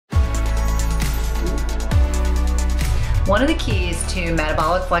One of the keys to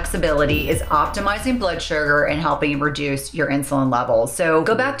metabolic flexibility is optimizing blood sugar and helping reduce your insulin levels. So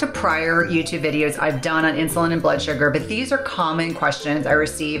go back to prior YouTube videos I've done on insulin and blood sugar, but these are common questions I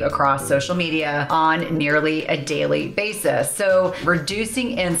receive across social media on nearly a daily basis. So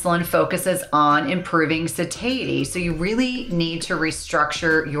reducing insulin focuses on improving satiety. So you really need to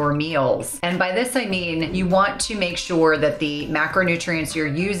restructure your meals. And by this, I mean, you want to make sure that the macronutrients you're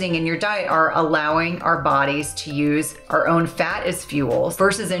using in your diet are allowing our bodies to use our own fat as fuels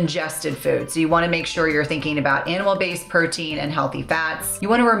versus ingested food. So you want to make sure you're thinking about animal-based protein and healthy fats. You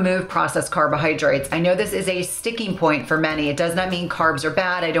want to remove processed carbohydrates. I know this is a sticking point for many. It does not mean carbs are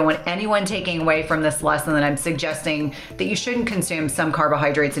bad. I don't want anyone taking away from this lesson that I'm suggesting that you shouldn't consume some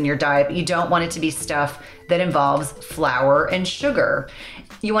carbohydrates in your diet, but you don't want it to be stuff that involves flour and sugar.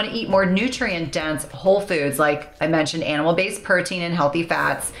 You want to eat more nutrient-dense whole foods, like I mentioned, animal-based protein and healthy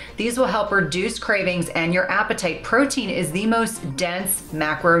fats. These will help reduce cravings and your appetite. Protein is the most dense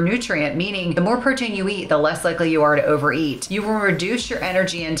macronutrient, meaning the more protein you eat, the less likely you are to overeat. You will reduce your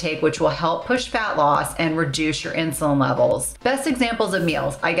energy intake, which will help push fat loss and reduce your insulin levels. Best examples of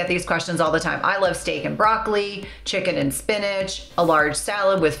meals. I get these questions all the time. I love steak and broccoli, chicken and spinach, a large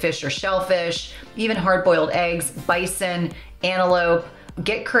salad with fish or shellfish, even hard-boiled eggs, bison, antelope.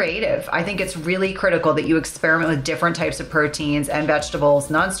 Get creative. I think it's really critical that you experiment with different types of proteins and vegetables,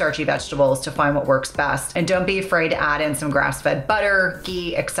 non-starchy vegetables, to find what works best. And don't be afraid to add in some grass-fed butter,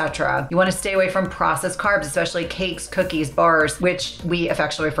 ghee, etc. You want to stay away from processed carbs, especially cakes, cookies, bars, which we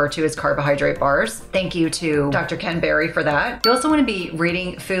affectionately refer to as carbohydrate bars. Thank you to Dr. Ken Berry for that. You also want to be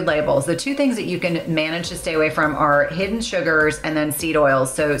reading food labels. The two things that you can manage to stay away from are hidden sugars and then seed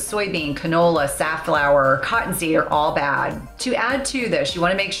oils. So soybean, canola, safflower, cottonseed are all bad. To add to this, you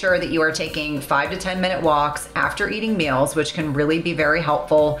want to make sure that you are taking 5 to 10 minute walks after eating meals, which can really be very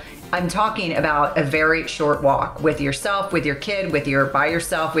helpful. I'm talking about a very short walk with yourself, with your kid, by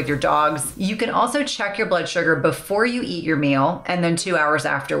yourself, with your dogs. You can also check your blood sugar before you eat your meal and then 2 hours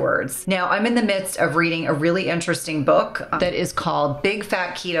afterwards. Now, I'm in the midst of reading a really interesting book that is called Big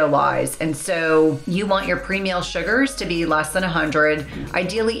Fat Keto Lies. And so you want your pre-meal sugars to be less than 100,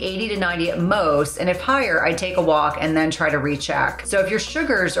 ideally 80 to 90 at most. And if higher, I take a walk and then try to recheck. So if your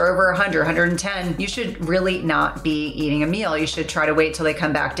sugars are over 100, 110, you should really not be eating a meal. You should try to wait till they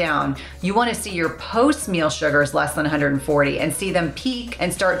come back down. You want to see your post-meal sugars less than 140 and see them peak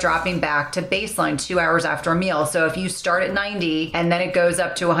and start dropping back to baseline 2 hours after a meal. So if you start at 90 and then it goes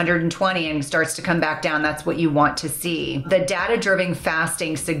up to 120 and starts to come back down, that's what you want to see. The data-driven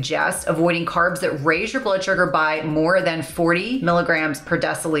fasting suggests avoiding carbs that raise your blood sugar by more than 40 milligrams per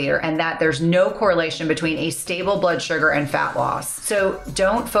deciliter, and that there's no correlation between a stable blood sugar and fat loss. So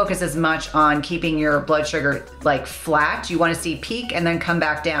don't focus as much on keeping your blood sugar like flat. You want to see peak and then come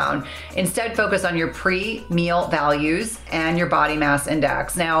back down. Instead, focus on your pre-meal values and your body mass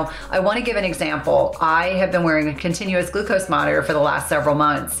index. Now, I want to give an example. I have been wearing a continuous glucose monitor for the last several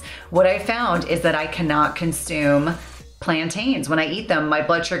months. What I found is that I cannot consume plantains. When I eat them, my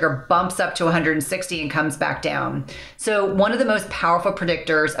blood sugar bumps up to 160 and comes back down. So one of the most powerful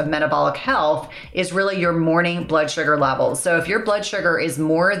predictors of metabolic health is really your morning blood sugar levels. So if your blood sugar is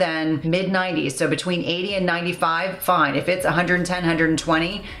more than mid-90s, so between 80 and 95, fine. If it's 110,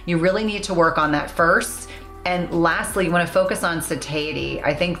 120, you really need to work on that first. And lastly, you want to focus on satiety.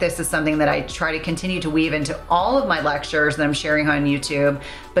 I think this is something that I try to continue to weave into all of my lectures that I'm sharing on YouTube.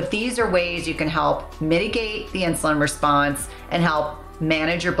 But these are ways you can help mitigate the insulin response and help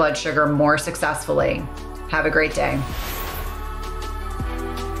manage your blood sugar more successfully. Have a great day.